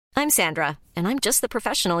I'm Sandra, and I'm just the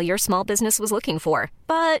professional your small business was looking for.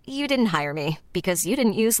 But you didn't hire me because you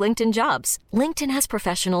didn't use LinkedIn Jobs. LinkedIn has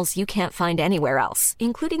professionals you can't find anywhere else,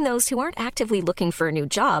 including those who aren't actively looking for a new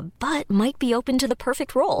job, but might be open to the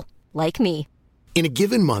perfect role, like me. In a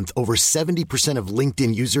given month, over 70% of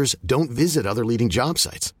LinkedIn users don't visit other leading job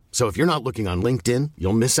sites. So if you're not looking on LinkedIn,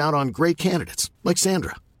 you'll miss out on great candidates like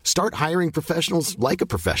Sandra. Start hiring professionals like a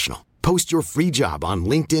professional. Post your free job on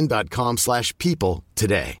linkedin.com/people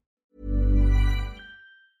today.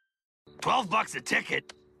 $12 a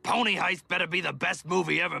ticket? Pony Heist better be the best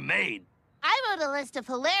movie ever made. I wrote a list of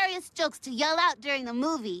hilarious jokes to yell out during the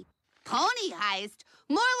movie. Pony Heist?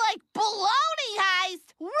 More like baloney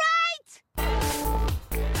heist, right?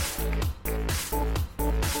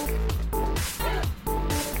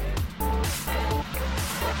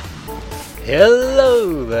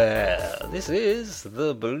 Hello there, this is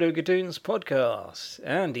the Beluga Toons podcast.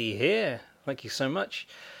 Andy here. Thank you so much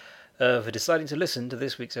for deciding to listen to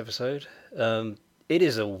this week's episode. It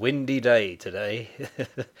is a windy day today.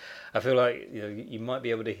 I feel like you might be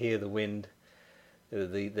able to hear the wind.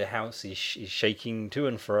 The house is shaking to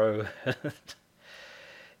and fro.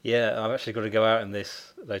 Yeah, I've actually got to go out in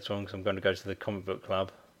this later on because I'm going to go to the comic book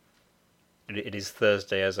club. It is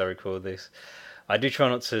Thursday as I record this. I do try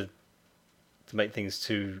not to make things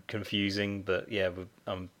too confusing, but yeah,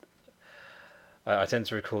 I tend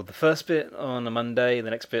to record the first bit on a Monday, the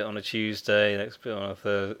next bit on a Tuesday, the next bit on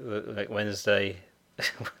a Wednesday,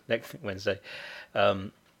 next Wednesday,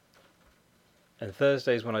 and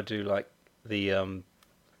Thursdays when I do like the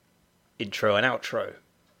intro and outro.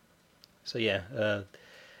 So yeah,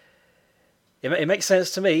 it makes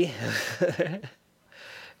sense to me.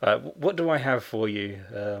 Right, what do I have for you?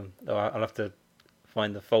 I'll have to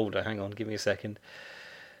find the folder. Hang on, give me a second.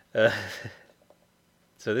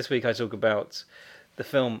 So this week I talk about the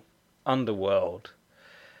film Underworld.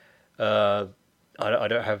 I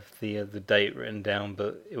don't have the date written down,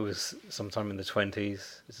 but it was sometime in the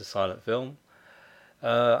 20s. It's a silent film.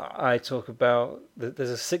 I talk about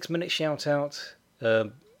there's a 6-minute shout out.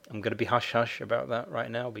 I'm going to be hush hush about that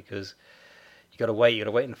right now because you got to wait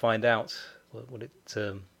and find out what it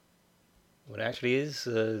actually is.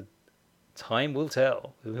 Time will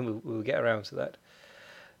tell. We'll get around to that.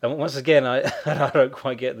 And once again, I don't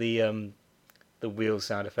quite get the wheel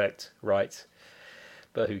sound effect right,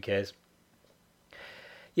 but who cares?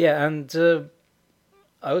 Yeah, and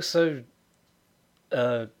I also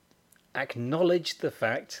acknowledge the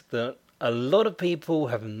fact that a lot of people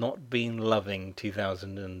have not been loving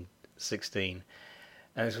 2016,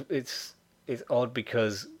 and it's odd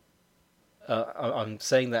because I'm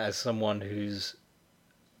saying that as someone who's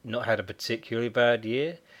not had a particularly bad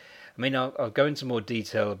year. I mean, I'll go into more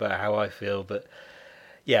detail about how I feel, but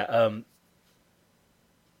yeah.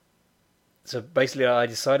 So basically, I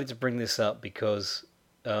decided to bring this up because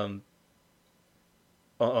on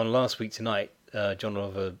Last Week Tonight, John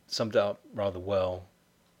Oliver summed it up rather well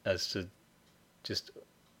as to just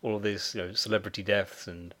all of this, celebrity deaths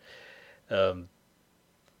and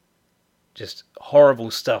just horrible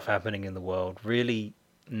stuff happening in the world. Really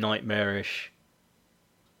nightmarish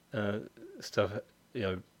stuff.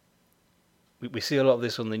 We see a lot of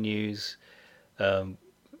this on the news.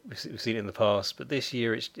 We've seen it in the past, but this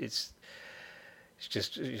year it's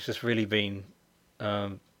just really been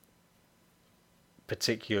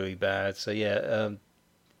particularly bad. So yeah,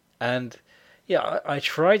 and yeah, I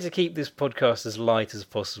tried to keep this podcast as light as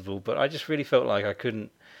possible, but I just really felt like I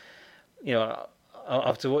couldn't.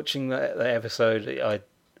 After watching that episode, it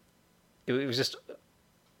was just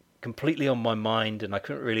completely on my mind, and I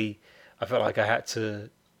couldn't really. I felt like I had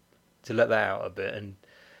to let that out a bit and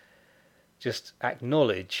just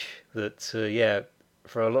acknowledge that.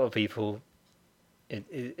 For a lot of people,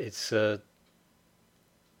 it's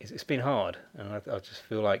been hard, and I just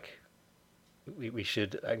feel like we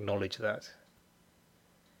should acknowledge that.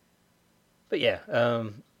 But yeah,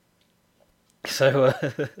 so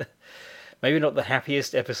maybe not the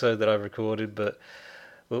happiest episode that I've recorded, but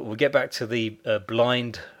we'll get back to the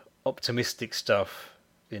blind, optimistic stuff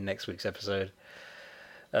in next week's episode.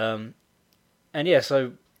 And yeah,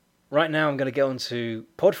 so right now I'm going to get on to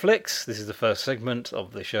Podflix. This is the first segment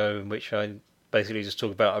of the show in which I basically just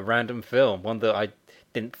talk about a random film, one that I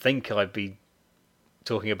didn't think I'd be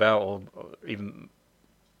talking about or even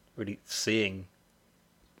really seeing,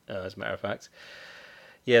 as a matter of fact.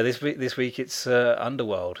 Yeah, this week it's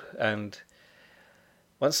Underworld, and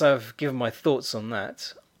once I've given my thoughts on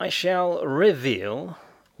that, I shall reveal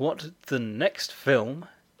what the next film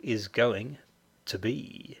is going to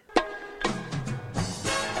be.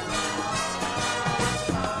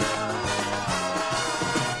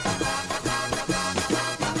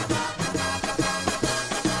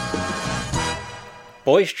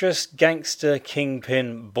 Boisterous gangster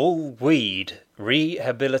kingpin Bull Weed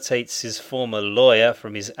rehabilitates his former lawyer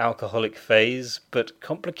from his alcoholic phase, but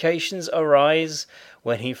complications arise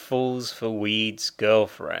when he falls for Weed's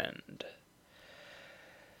girlfriend.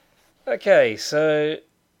 Okay, so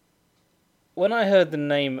when I heard the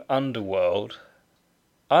name Underworld,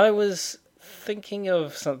 I was thinking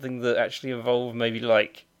of something that actually involved maybe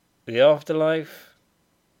like the afterlife.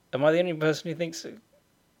 Am I the only person who thinks it?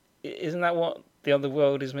 Isn't that what the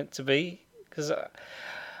underworld is meant to be? Because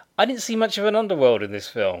I didn't see much of an underworld in this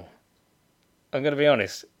film. I'm going to be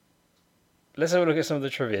honest. Let's have a look at some of the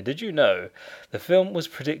trivia. Did you know the film was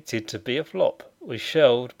predicted to be a flop, was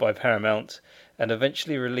shelved by Paramount, and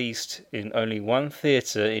eventually released in only one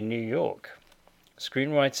theatre in New York?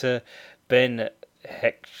 Screenwriter Ben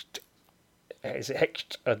Hecht, is it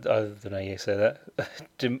Hecht? I don't know how you say that.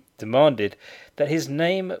 Demanded that his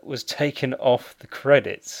name was taken off the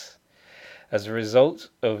credits. As a result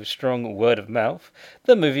of strong word of mouth,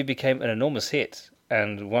 the movie became an enormous hit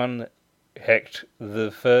and won Hecht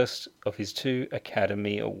the first of his 2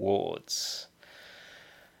 Academy Awards.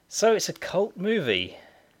 So it's a cult movie.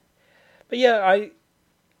 But yeah,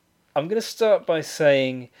 I'm going to start by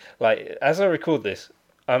saying, like, as I record this,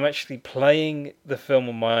 I'm actually playing the film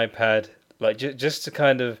on my iPad, like just to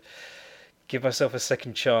kind of give myself a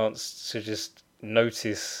second chance to just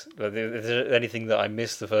notice if there's anything that I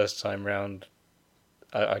missed the first time round.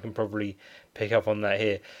 I can probably pick up on that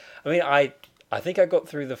here. I mean, I think I got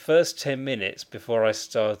through the first 10 minutes before I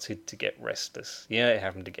started to get restless. Yeah, it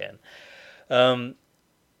happened again. But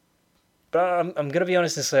I'm going to be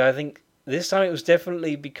honest and say I think this time it was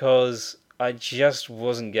definitely because I just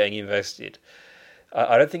wasn't getting invested.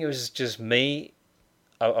 I don't think it was just me.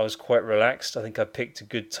 I was quite relaxed. I think I picked a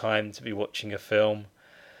good time to be watching a film.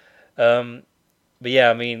 But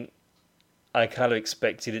yeah, I mean, I kind of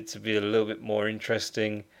expected it to be a little bit more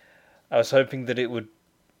interesting. I was hoping that it would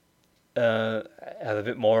have a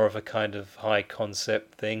bit more of a kind of high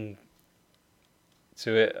concept thing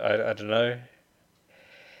to it. I don't know.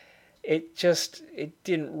 It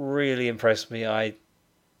didn't really impress me. I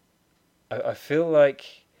feel like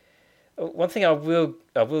one thing I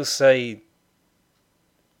will say,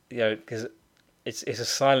 you know, because it's a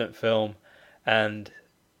silent film, and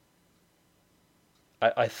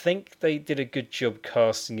I think they did a good job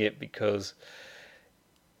casting it because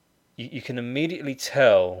you can immediately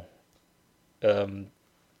tell. I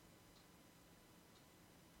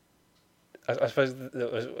suppose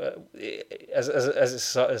as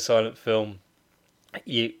it's a silent film,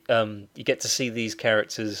 you get to see these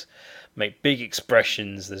characters make big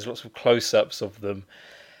expressions. There's lots of close-ups of them,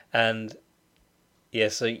 and yeah,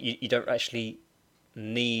 so you don't actually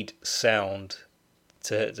need sound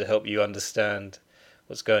to help you understand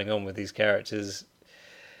what's going on with these characters.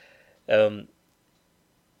 So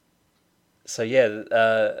yeah,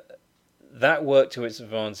 that worked to its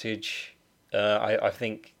advantage. I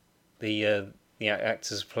think the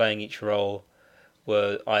actors playing each role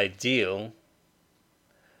were ideal.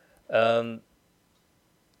 I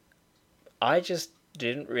just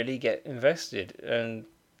didn't really get invested, and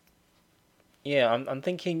yeah, I'm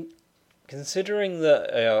thinking, considering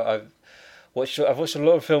that I've watched a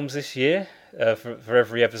lot of films this year. For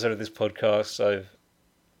every episode of this podcast, I've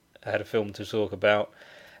had a film to talk about,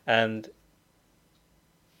 and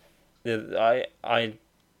I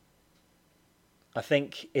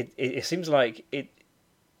think it seems like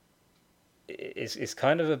it's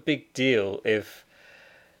kind of a big deal if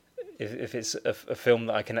it's a film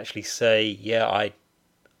that I can actually say, yeah,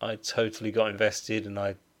 I totally got invested and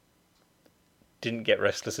I didn't get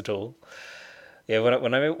restless at all. Yeah,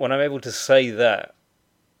 when I'm able to say that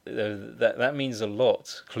means a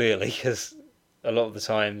lot, clearly, because a lot of the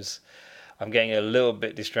times I'm getting a little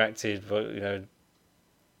bit distracted, but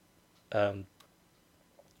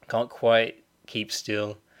can't quite keep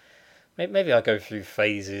still. Maybe I go through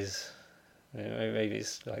phases. Maybe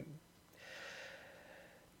it's like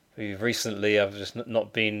recently I've just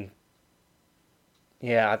not been.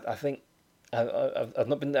 Yeah, I think I've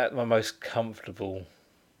not been at my most comfortable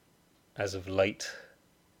as of late.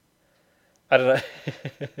 I don't know.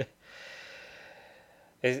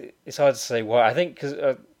 It's hard to say why. I think because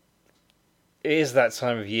it is that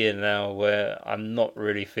time of year now where I'm not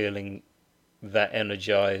really feeling that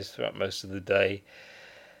energized throughout most of the day.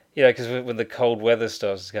 You know, because when the cold weather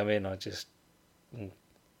starts to come in,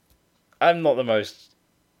 I'm not the most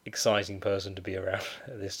exciting person to be around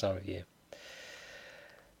at this time of year.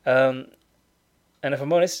 And if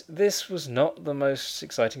I'm honest, this was not the most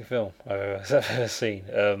exciting film I've ever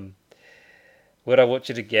seen. Would I watch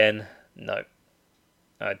it again? No.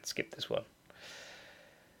 I'd skip this one.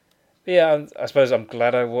 Yeah, I suppose I'm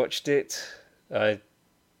glad I watched it. I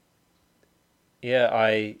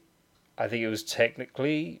think it was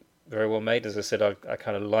technically very well made. As I said, I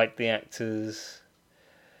kind of liked the actors,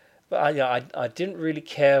 but I didn't really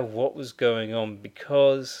care what was going on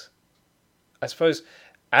because I suppose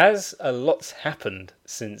as a lot's happened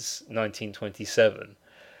since 1927,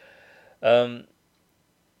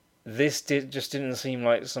 this just didn't seem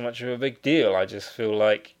like so much of a big deal. I just feel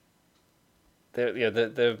like there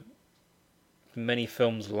are many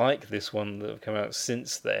films like this one that have come out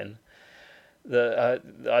since then that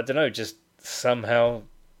I don't know, just somehow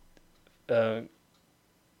can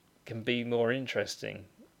be more interesting.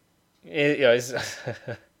 It's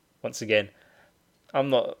once again, I'm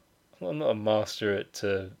not a master at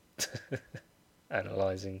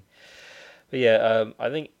analysing, but I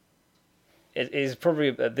think it is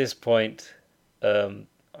probably at this point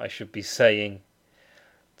I should be saying,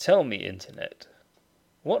 tell me, Internet,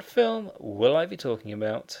 what film will I be talking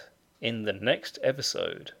about in the next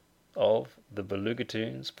episode of the Beluga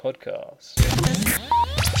Tunes podcast?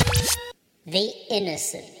 The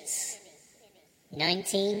Innocents,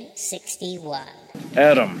 1961.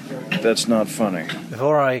 Adam, that's not funny.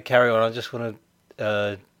 Before I carry on, I just want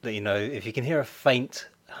to let you know, if you can hear a faint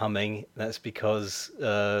humming, that's because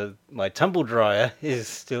my tumble dryer is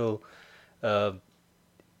still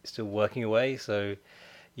working away, so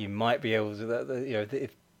you might be able to,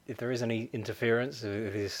 if there is any interference,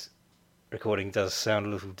 if this recording does sound a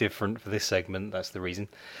little different for this segment, that's the reason.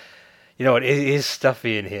 You know what, it is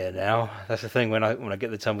stuffy in here now. That's the thing, when I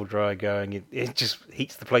get the tumble dryer going, it just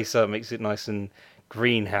heats the place up, makes it nice and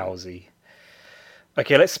greenhousey.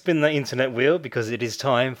 Okay, let's spin that internet wheel because it is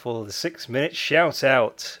time for the 6-minute shout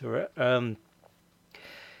out. I'm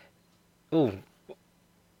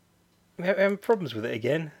having problems with it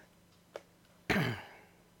again.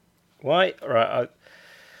 Why? Right,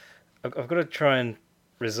 I've got to try and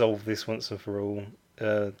resolve this once and for all.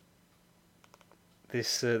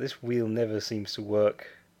 This wheel never seems to work.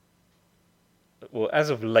 Well, as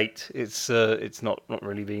of late, it's not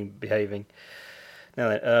really been behaving. Now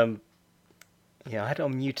then, I had it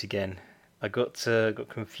on mute again. I got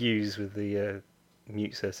confused with the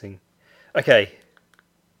mute setting. Okay,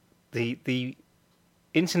 the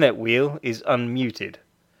internet wheel is unmuted.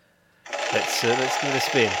 Let's give it a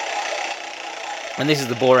spin. And this is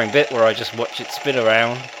the boring bit where I just watch it spin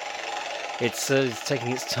around. It's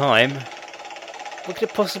taking its time. What could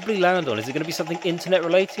it possibly land on? Is it going to be something internet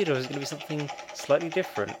related, or is it going to be something slightly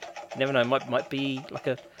different? You never know. It might be like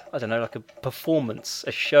a performance,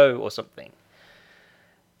 a show, or something.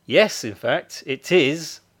 Yes, in fact, it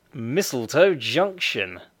is Mistletoe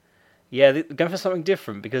Junction. Yeah, they're going for something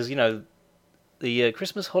different because the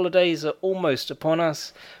Christmas holidays are almost upon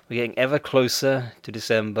us. We're getting ever closer to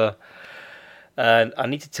December. And I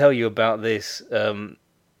need to tell you about this.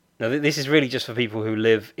 Now, this is really just for people who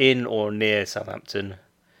live in or near Southampton.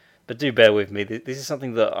 But do bear with me. This is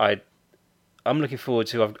something that I'm looking forward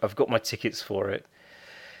to. I've got my tickets for it.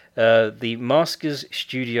 The Maskers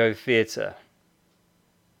Studio Theatre.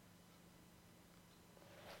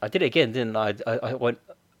 I did it again, didn't I? I went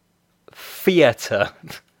theatre.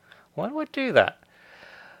 Why do I do that?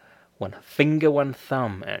 One finger, one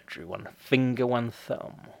thumb, Andrew. One finger, one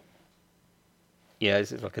thumb. Yeah,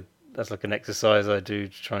 that's like an exercise I do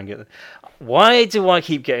to try and get. Why do I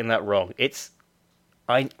keep getting that wrong?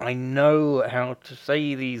 I know how to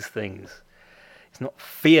say these things. It's not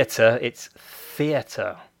theatre. It's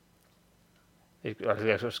theatre.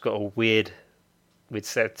 It's got a weird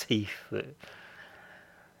set of teeth that.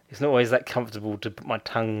 It's not always that comfortable to put my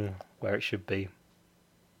tongue where it should be.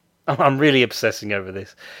 I'm really obsessing over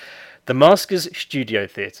this. The Maskers Studio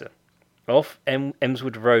Theatre, off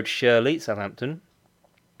Emswood Road, Shirley, Southampton.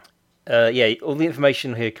 All the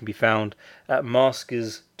information here can be found at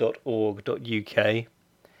maskers.org.uk.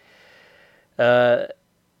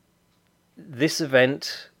 This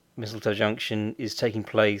event, Mistletoe Junction, is taking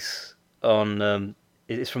place on.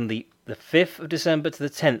 It's from the 5th of December to the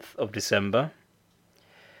 10th of December.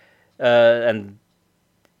 And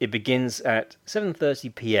it begins at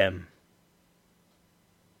 7:30 p.m.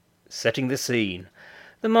 Setting the scene.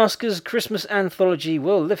 The Maskers Christmas Anthology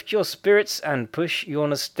will lift your spirits and push your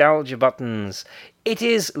nostalgia buttons. It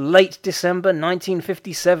is late December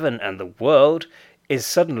 1957 and the world is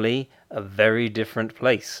suddenly a very different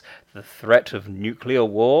place. The threat of nuclear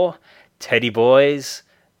war, teddy boys,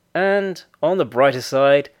 and, on the brighter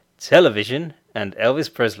side, television and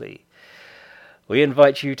Elvis Presley. We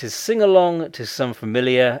invite you to sing along to some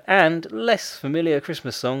familiar and less familiar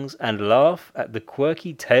Christmas songs and laugh at the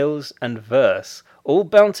quirky tales and verse, all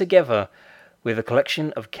bound together with a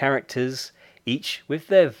collection of characters each with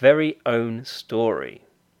their very own story.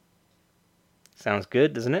 Sounds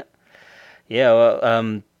good, doesn't it? Yeah,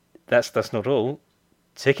 well, that's not all.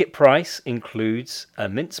 Ticket price includes a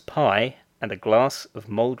mince pie and a glass of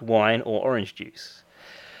mulled wine or orange juice.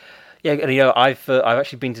 Yeah, you know, I've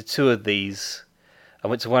actually been to two of these. I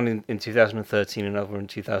went to one in 2013 and another in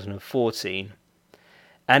 2014,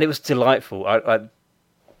 and it was delightful.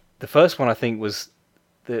 The first one I think was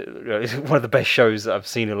one of the best shows that I've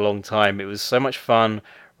seen in a long time. It was so much fun,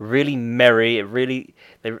 really merry.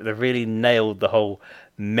 They really nailed the whole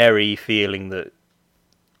merry feeling that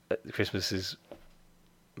Christmas is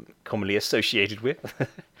commonly associated with.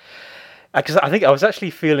 Because I think I was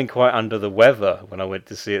actually feeling quite under the weather when I went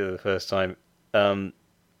to see it the first time. But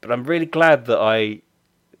I'm really glad that I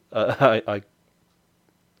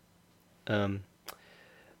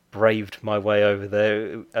braved my way over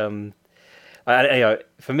there.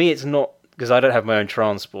 For me, it's not, because I don't have my own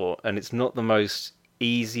transport, and it's not the most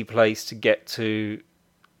easy place to get to.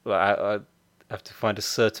 I have to find a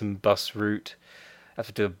certain bus route. I have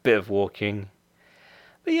to do a bit of walking.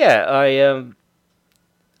 But yeah,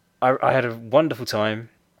 I had a wonderful time.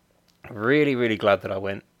 Really, really glad that I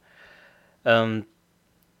went. The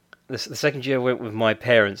second year I went with my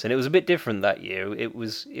parents, and it was a bit different that year. It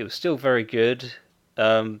was still very good.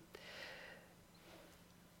 And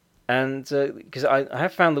because I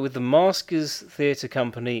have found that with the Maskers Theatre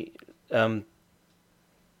Company, a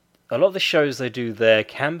lot of the shows they do there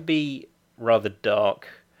can be rather dark.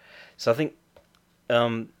 So I think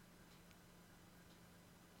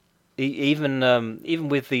even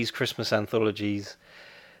with these Christmas anthologies,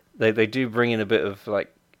 they do bring in a bit of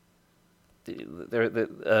like,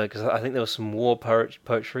 because I think there was some war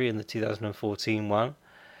poetry in the 2014 one,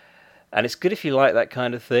 and it's good if you like that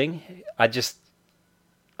kind of thing. I just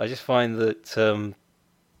find that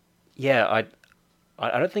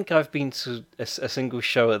I don't think I've been to a single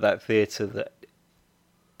show at that theatre that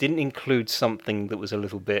didn't include something that was a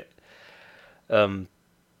little bit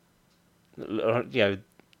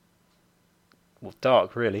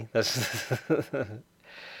dark, really. That's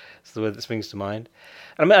the word that springs to mind.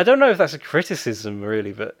 I mean, I don't know if that's a criticism,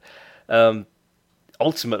 really, but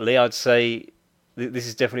ultimately, I'd say this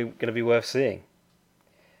is definitely going to be worth seeing.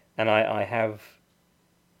 And I've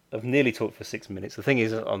nearly talked for 6 minutes. The thing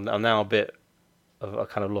is, I'm now a bit of I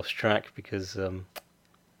kind of lost track because who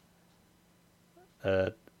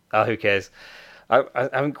cares? I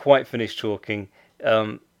haven't quite finished talking.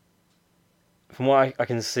 From what I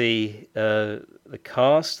can see, the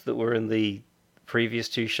cast that were in the previous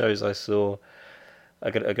two shows I saw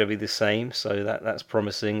are going to be the same, so that's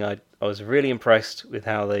promising. I was really impressed with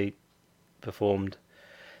how they performed.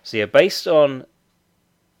 So yeah, based on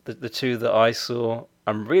the two that I saw,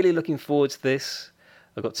 I'm really looking forward to this.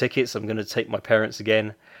 I've got tickets. I'm going to take my parents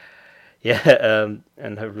again. Yeah,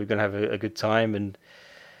 and hopefully we're going to have a good time and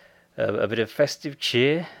a bit of festive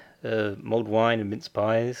cheer, mulled wine and mince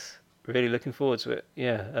pies. Really looking forward to it.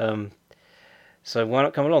 Yeah. So why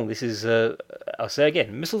not come along? This is, I'll say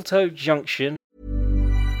again, Mistletoe Junction.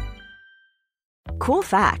 Cool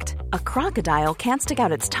fact, a crocodile can't stick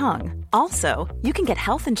out its tongue. Also, you can get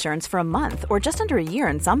health insurance for a month or just under a year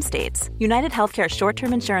in some states. United Healthcare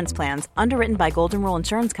short-term insurance plans, underwritten by Golden Rule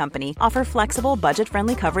Insurance Company, offer flexible,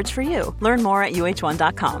 budget-friendly coverage for you. Learn more at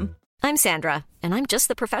uh1.com. I'm Sandra, and I'm just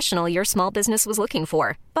the professional your small business was looking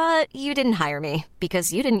for. But you didn't hire me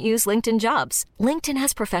because you didn't use LinkedIn Jobs. LinkedIn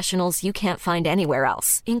has professionals you can't find anywhere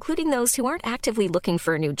else, including those who aren't actively looking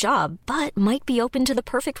for a new job, but might be open to the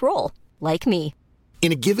perfect role, like me.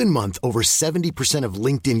 In a given month, over 70% of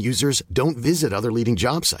LinkedIn users don't visit other leading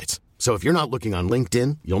job sites. So if you're not looking on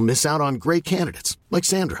LinkedIn, you'll miss out on great candidates like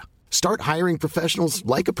Sandra. Start hiring professionals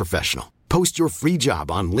like a professional. Post your free job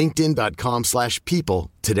on linkedin.com/people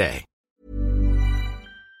today.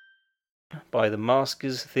 By the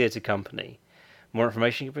Maskers Theatre Company. More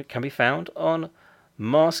information can be found on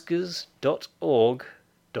maskers.org.uk.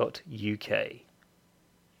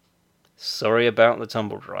 Sorry about the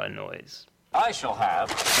tumble dry noise. I shall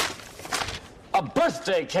have a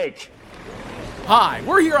birthday cake. Hi,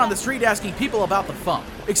 we're here on the street asking people about the Fump.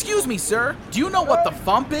 Excuse me, sir, do you know what the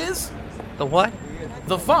Fump is? The what?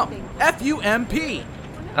 The Fump. F-U-M-P.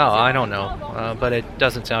 Oh, I don't know, but it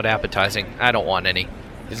doesn't sound appetizing. I don't want any.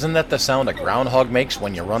 Isn't that the sound a groundhog makes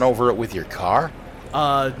when you run over it with your car?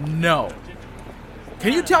 No.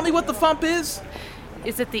 Can you tell me what the Fump is?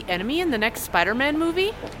 Is it the enemy in the next Spider-Man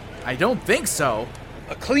movie? I don't think so.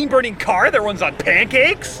 A clean-burning car that runs on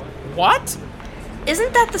pancakes? What?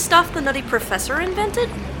 Isn't that the stuff the Nutty Professor invented?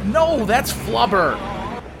 No, that's Flubber.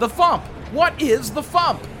 The Fump. What is the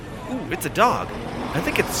Fump? Ooh, it's a dog. I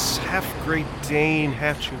think it's half Great Dane,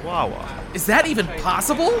 half Chihuahua. Is that even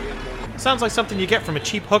possible? Sounds like something you get from a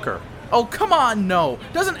cheap hooker. Oh, come on, no.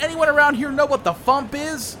 Doesn't anyone around here know what the Fump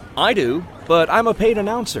is? I do, but I'm a paid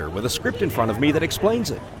announcer with a script in front of me that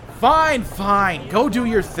explains it. Fine, fine. Go do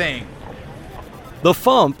your thing. The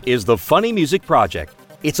Fump is the Funny Music Project.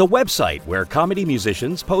 It's a website where comedy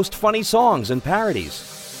musicians post funny songs and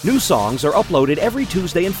parodies. New songs are uploaded every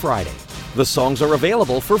Tuesday and Friday. The songs are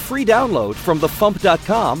available for free download from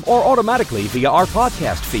thefump.com or automatically via our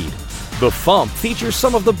podcast feed. The Fump features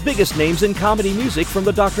some of the biggest names in comedy music from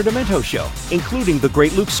the Dr. Demento Show, including the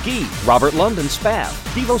great Luke Ski, Robert London Spav,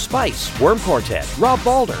 Devo Spice, Worm Quartet, Rob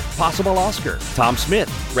Balder, Possible Oscar, Tom Smith,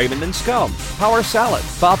 Raymond and Scum, Power Salad,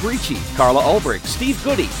 Bob Ricci, Carla Ulbrich, Steve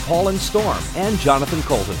Goody, Paul and Storm, and Jonathan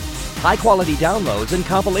Colton. High-quality downloads and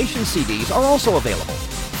compilation CDs are also available.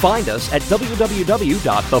 Find us at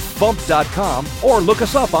www.thefump.com or look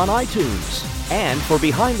us up on iTunes. And for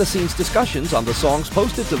behind-the-scenes discussions on the songs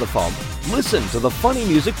posted to The Fump, listen to the Funny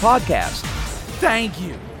Music Podcast. Thank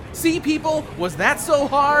you. See, people? Was that so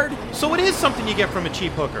hard? So it is something you get from a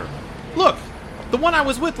cheap hooker. Look, the one I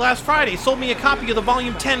was with last Friday sold me a copy of the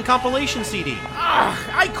Volume 10 compilation CD.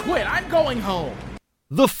 I quit. I'm going home.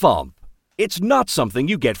 The Fump. It's not something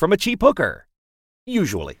you get from a cheap hooker.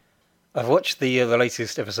 Usually. I've watched the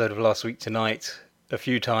latest episode of Last Week Tonight a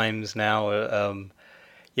few times now.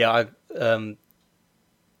 It's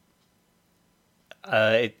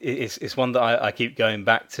one that I keep going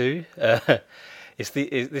back to. This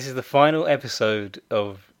is the final episode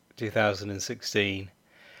of 2016,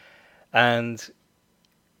 and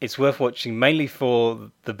it's worth watching mainly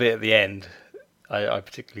for the bit at the end. I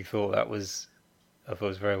particularly thought I thought it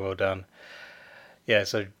was very well done. Yeah,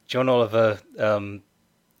 so John Oliver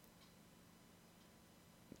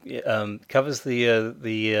covers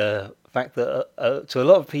the fact that to a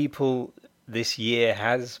lot of people this year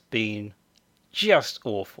has been just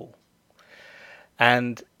awful,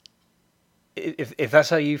 and if that's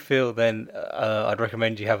how you feel, then I'd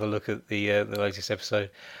recommend you have a look at the latest episode.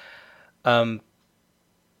 I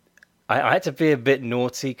had to be a bit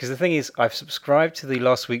naughty because the thing is, I've subscribed to the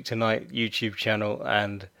Last Week Tonight YouTube channel,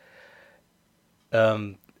 and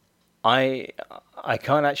I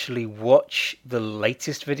can't actually watch the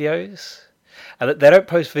latest videos. And they don't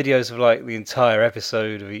post videos of like the entire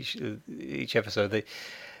episode of each episode. They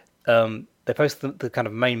post the kind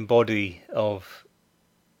of main body of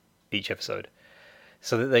each episode,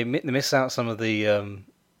 so that they miss out some of the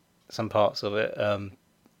some parts of it.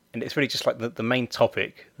 And it's really just like the main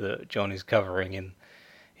topic that John is covering in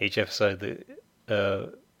each episode that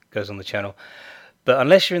goes on the channel. But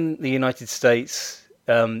unless you're in the United States,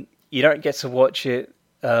 you don't get to watch it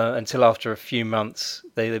until after a few months.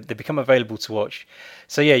 They become available to watch.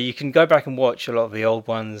 So yeah, you can go back and watch a lot of the old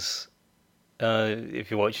ones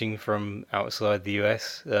if you're watching from outside the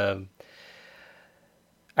US.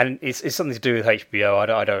 And it's something to do with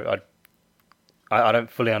HBO. I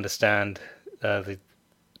don't fully understand the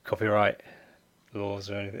copyright laws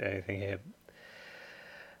or anything here.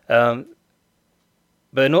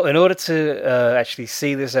 But in order to actually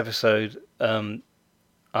see this episode,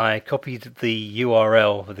 I copied the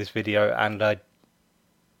URL for this video, and I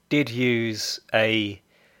did use an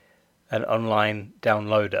online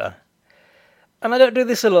downloader. And I don't do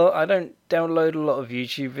this a lot. I don't download a lot of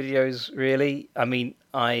YouTube videos, really. I mean,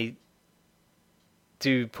 I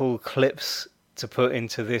do pull clips to put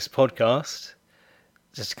into this podcast,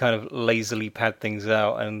 just to kind of lazily pad things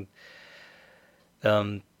out and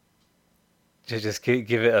to just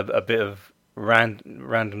give it a bit of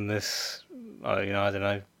randomness. I don't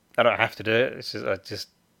know. I don't have to do it. It's just I just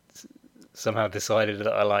somehow decided that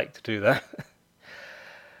I like to do that.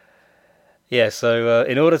 Yeah, so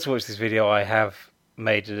in order to watch this video, I have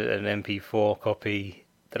made an MP4 copy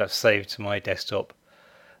that I've saved to my desktop,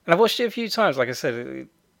 and I've watched it a few times. Like I said,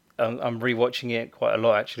 I'm rewatching it quite a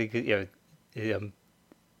lot actually.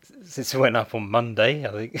 Since it went up on Monday,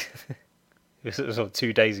 I think it was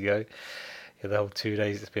 2 days ago. Yeah, the whole 2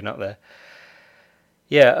 days it's been up there.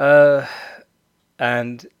 Yeah,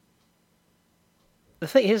 and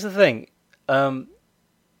here's the thing.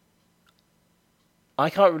 I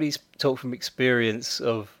can't really talk from experience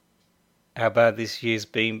of how bad this year's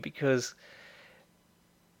been, because,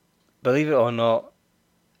 believe it or not,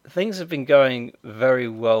 things have been going very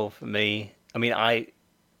well for me. I mean, I'm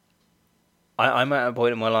at a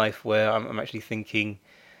point in my life where I'm actually thinking,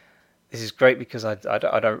 this is great because I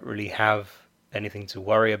don't really have anything to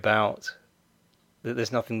worry about.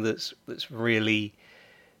 There's nothing that's really,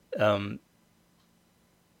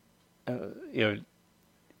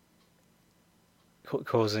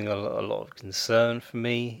 causing a lot of concern for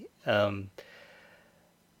me.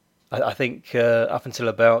 I think up until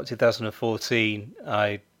about 2014,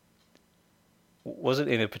 I wasn't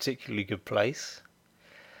in a particularly good place.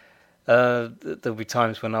 There'll be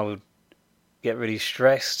times when I would get really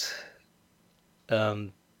stressed.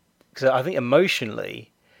 Because I think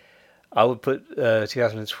emotionally, I would put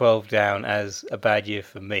 2012 down as a bad year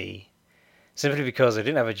for me, simply because I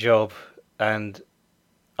didn't have a job and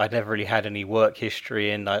I'd never really had any work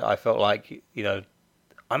history, and I felt like,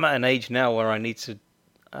 I'm at an age now where I need to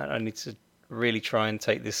really try and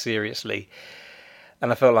take this seriously,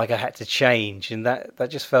 and I felt like I had to change, and that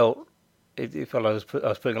just felt it felt like I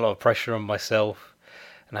was putting a lot of pressure on myself,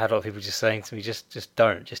 and I had a lot of people just saying to me, just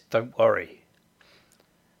don't worry,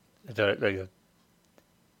 don't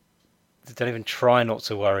even try not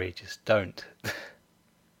to worry, just don't.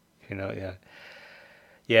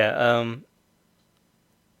 Yeah.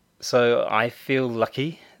 So I feel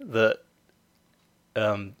lucky that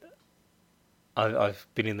I've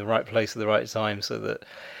been in the right place at the right time, so that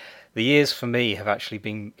the years for me have actually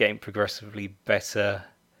been getting progressively better.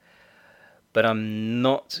 But I'm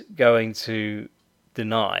not going to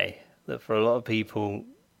deny that for a lot of people,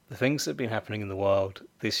 the things that have been happening in the world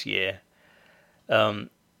this year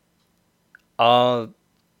are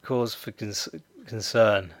cause for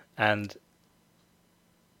concern. And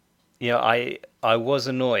I was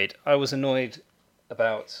annoyed. I was annoyed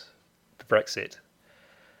about the Brexit.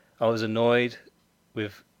 I was annoyed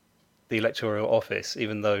with the electoral office,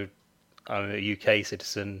 even though I'm a UK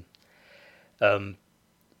citizen.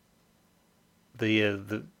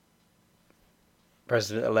 The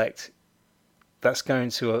president-elect, that's going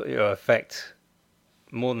to affect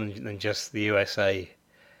more than just the USA.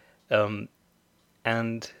 And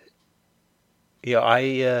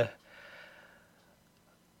I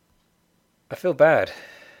feel bad.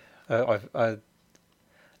 I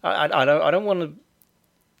don't want to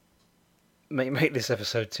make this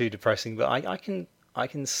episode too depressing, but I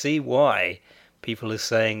can see why people are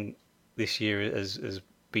saying this year has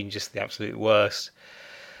been just the absolute worst.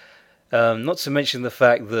 Not to mention the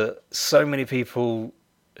fact that so many people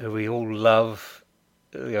who we all love,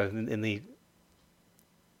 in the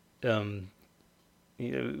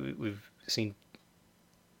we've seen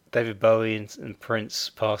David Bowie and Prince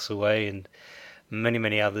pass away, and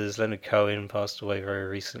many others. Leonard Cohen passed away very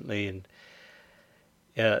recently, and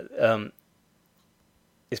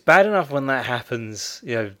it's bad enough when that happens.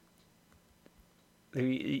 You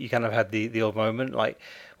kind of had the odd moment, like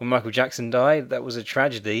when Michael Jackson died. That was a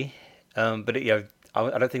tragedy, but I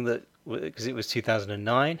don't think that, because it was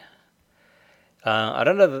 2009. I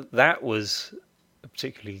don't know that was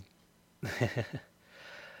particularly.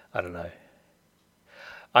 I don't know.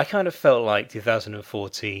 I kind of felt like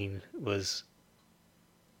 2014 was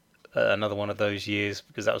another one of those years,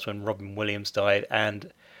 because that was when Robin Williams died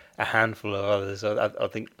and a handful of others. I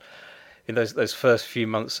think in those first few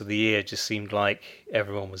months of the year just seemed like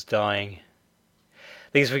everyone was dying.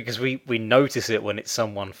 I think it's because we notice it when it's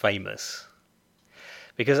someone famous.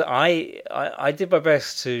 Because I did my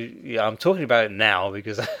best to... I'm talking about it now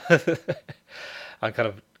because I'm kind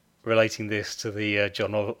of relating this to the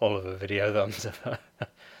John Oliver video that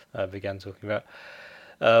I began talking about.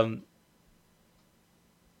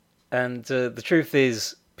 And the truth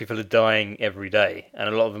is, people are dying every day, and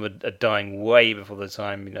a lot of them are dying way before the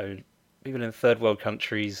time. People in third world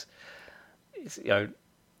countries,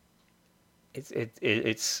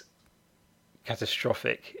 it's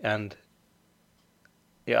catastrophic, and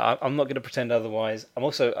I'm not going to pretend otherwise. I'm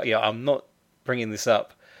also I'm not bringing this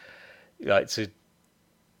up to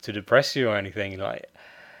depress you or anything.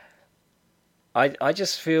 I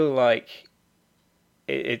just feel like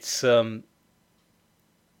it's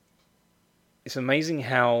amazing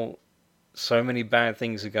how so many bad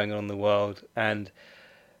things are going on in the world, and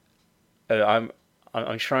I'm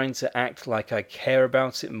trying to act like I care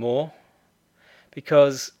about it more,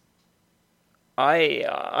 because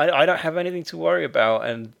I don't have anything to worry about,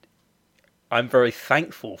 and I'm very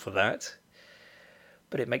thankful for that.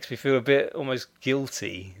 But it makes me feel a bit almost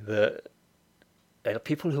guilty that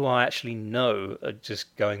people who I actually know are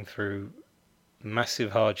just going through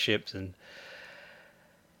massive hardships, and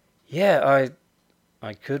I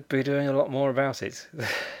could be doing a lot more about it,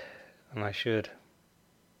 and I should.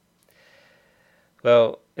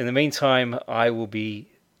 Well, in the meantime, I will be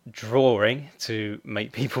drawing to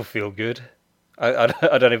make people feel good.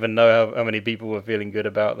 I don't even know how many people were feeling good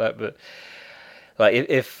about that, but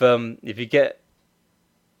if you get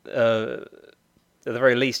at the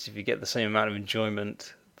very least, if you get the same amount of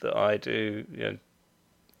enjoyment that I do,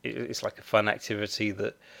 it's like a fun activity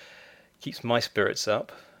that keeps my spirits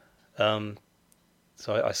up. So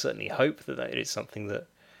I certainly hope that it is something that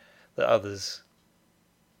others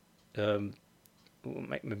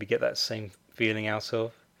maybe get that same feeling out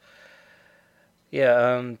of.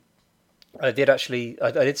 Yeah, I did actually.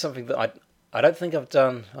 I did something that I don't think I've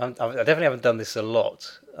done. I definitely haven't done this a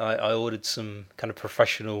lot. I ordered some kind of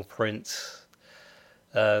professional prints,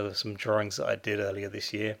 some drawings that I did earlier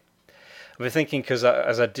this year. I've been thinking because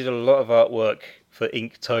as I did a lot of artwork for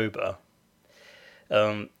Inktober,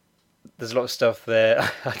 there's a lot of stuff there.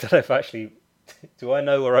 I don't know if actually. Do I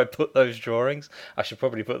know where I put those drawings? I should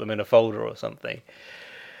probably put them in a folder or something,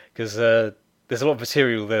 because there's a lot of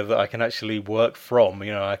material there that I can actually work from.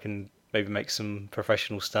 You know, I can maybe make some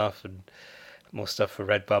professional stuff and more stuff for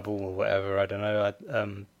Redbubble or whatever. I don't know.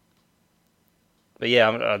 But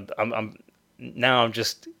yeah, I'm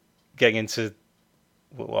just getting into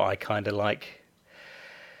what I kind of like.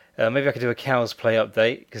 Maybe I could do a Cows Play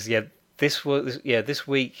update, because this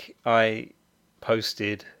week I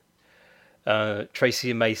posted Tracy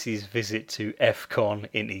and Macy's visit to FCon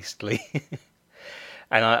in Eastleigh.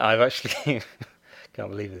 And I've actually can't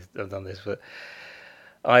believe I've done this, but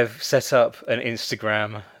I've set up an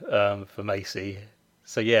Instagram for Macy.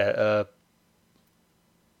 So yeah,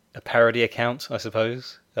 a parody account, I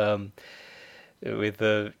suppose,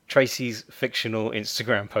 with Tracy's fictional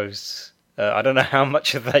Instagram posts. I don't know how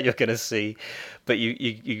much of that you're going to see, but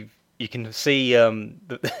you can see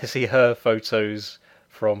see her photos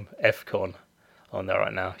from FCon on there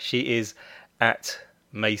right now. She is at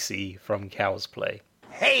Macy from Cows Play.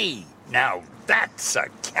 Hey, now that's a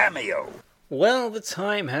cameo. Well, the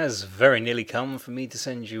time has very nearly come for me to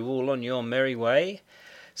send you all on your merry way.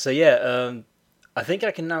 So yeah, I think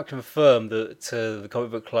I can now confirm that the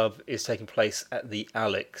Comic Book Club is taking place at the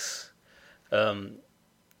Alex. Now,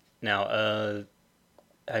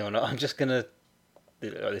 hang on, I'm just gonna.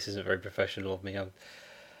 This isn't very professional of me. I'm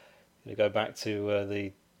gonna go back to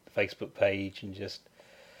the Facebook page and just.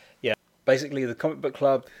 Yeah, basically, the Comic Book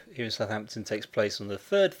Club here in Southampton takes place on the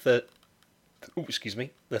third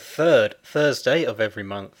Thursday of every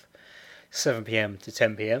month, 7 p.m. to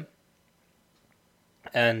 10 p.m.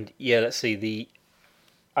 And yeah, let's see, the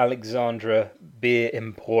Alexandra Beer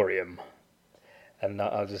Emporium. And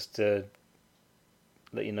I'll just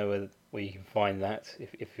let you know where you can find that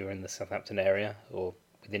if you're in the Southampton area or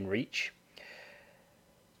within reach.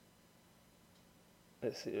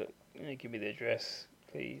 Let's see, give me the address,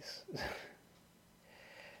 please.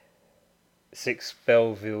 6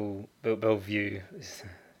 Bellevue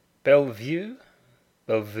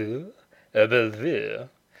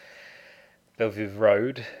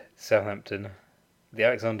Road, Southampton. The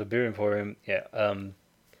Alexander Beer Emporium. Yeah.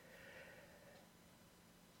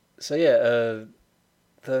 So yeah,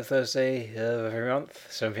 Thursday of every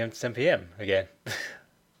month, 7 p.m. to 10 p.m. again.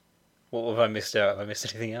 What have I missed out? Have I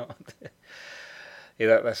missed anything out?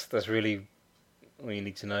 Yeah, that's really all you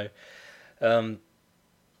need to know.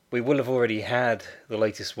 We will have already had the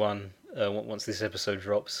latest one once this episode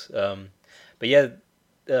drops. But yeah,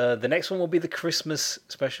 the next one will be the Christmas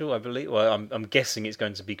special, I believe. Well, I'm guessing it's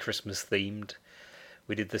going to be Christmas themed.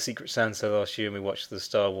 We did the Secret Santa last year and we watched the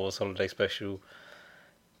Star Wars holiday special.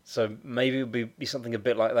 So maybe it'll be something a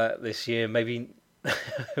bit like that this year. Maybe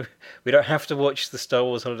we don't have to watch the Star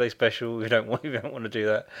Wars holiday special. We don't want to do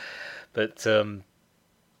that. But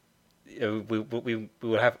we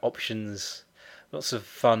will have options. Lots of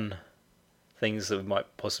fun things that we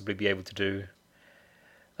might possibly be able to do.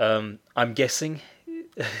 I'm guessing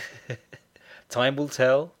time will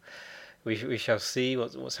tell. We shall see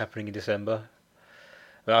what's happening in December.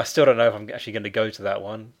 Well, I still don't know if I'm actually going to go to that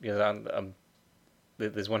one. You know,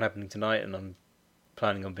 there's one happening tonight, and I'm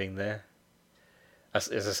planning on being there. As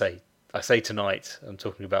I say tonight. I'm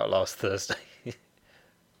talking about last Thursday.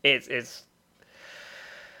 It's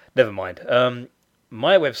never mind.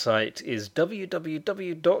 My website is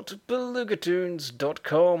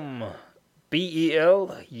www.belugatoons.com.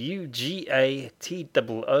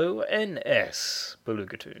 BELUGATOONS.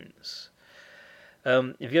 Belugatoons.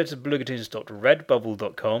 If you go to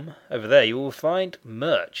belugatoons.redbubble.com, over there you will find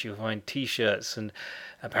merch. You'll find t-shirts, and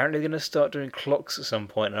apparently they're going to start doing clocks at some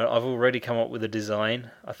point. And I've already come up with a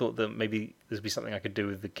design. I thought that maybe there'd be something I could do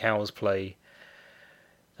with the Cows Play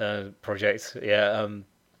project. Yeah,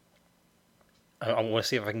 I want to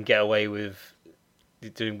see if I can get away with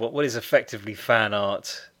doing what is effectively fan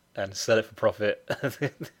art and sell it for profit.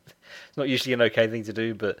 It's not usually an okay thing to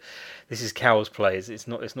do, but this is Cows Play. It's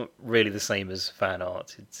not really the same as fan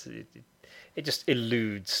art. It just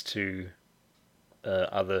alludes to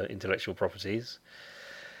other intellectual properties.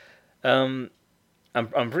 I'm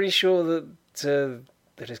pretty sure that it's going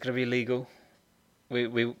to be legal. We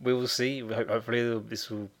will see. Hopefully this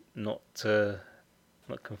will not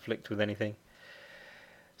conflict with anything.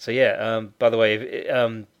 So yeah. By the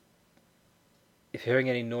way, if you're hearing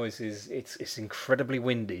any noises, it's incredibly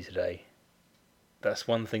windy today. That's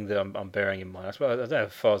one thing that I'm bearing in mind. I don't know how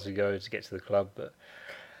far to go to get to the club, but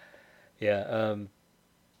yeah.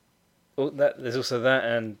 There's also that,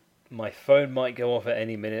 and my phone might go off at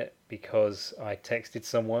any minute because I texted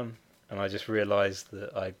someone, and I just realised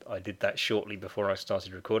that I did that shortly before I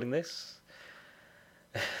started recording this.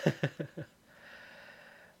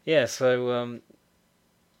 Yeah, so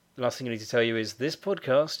the last thing I need to tell you is this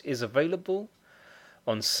podcast is available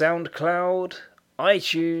on SoundCloud,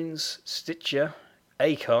 iTunes, Stitcher,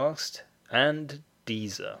 Acast, and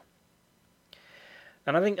Deezer.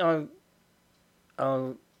 And I think I'll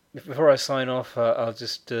before I sign off, I'll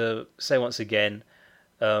just say once again,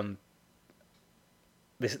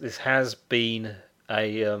 this has been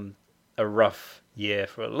a rough year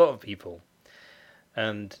for a lot of people,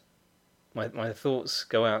 and my thoughts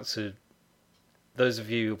go out to those of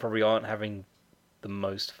you who probably aren't having the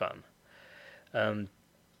most fun.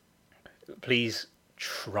 Please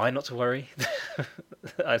try not to worry.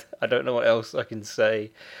 I don't know what else I can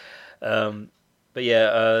say. But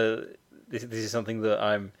yeah, this is something that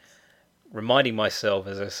I'm reminding myself,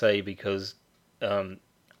 as I say, because I'm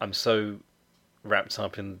so wrapped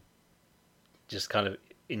up in just kind of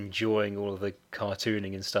enjoying all of the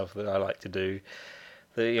cartooning and stuff that I like to do,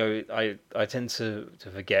 that I tend to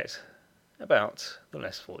forget about the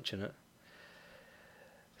less fortunate.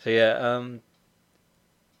 So yeah,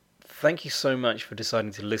 thank you so much for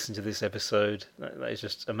deciding to listen to this episode. That is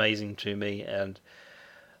just amazing to me, and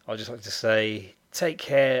I'd just like to say, take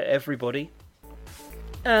care, everybody,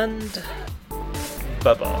 and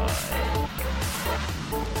bye-bye.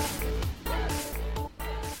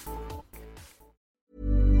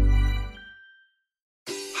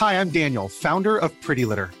 Hi, I'm Daniel, founder of Pretty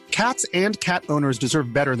Litter. Cats and cat owners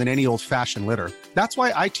deserve better than any old-fashioned litter. That's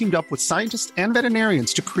why I teamed up with scientists and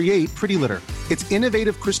veterinarians to create Pretty Litter. Its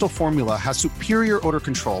innovative crystal formula has superior odor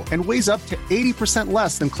control and weighs up to 80%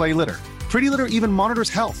 less than clay litter. Pretty Litter even monitors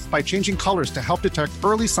health by changing colors to help detect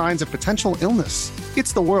early signs of potential illness.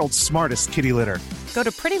 It's the world's smartest kitty litter. Go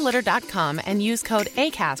to prettylitter.com and use code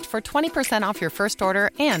ACAST for 20% off your first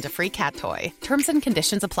order and a free cat toy. Terms and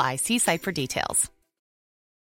conditions apply. See site for details.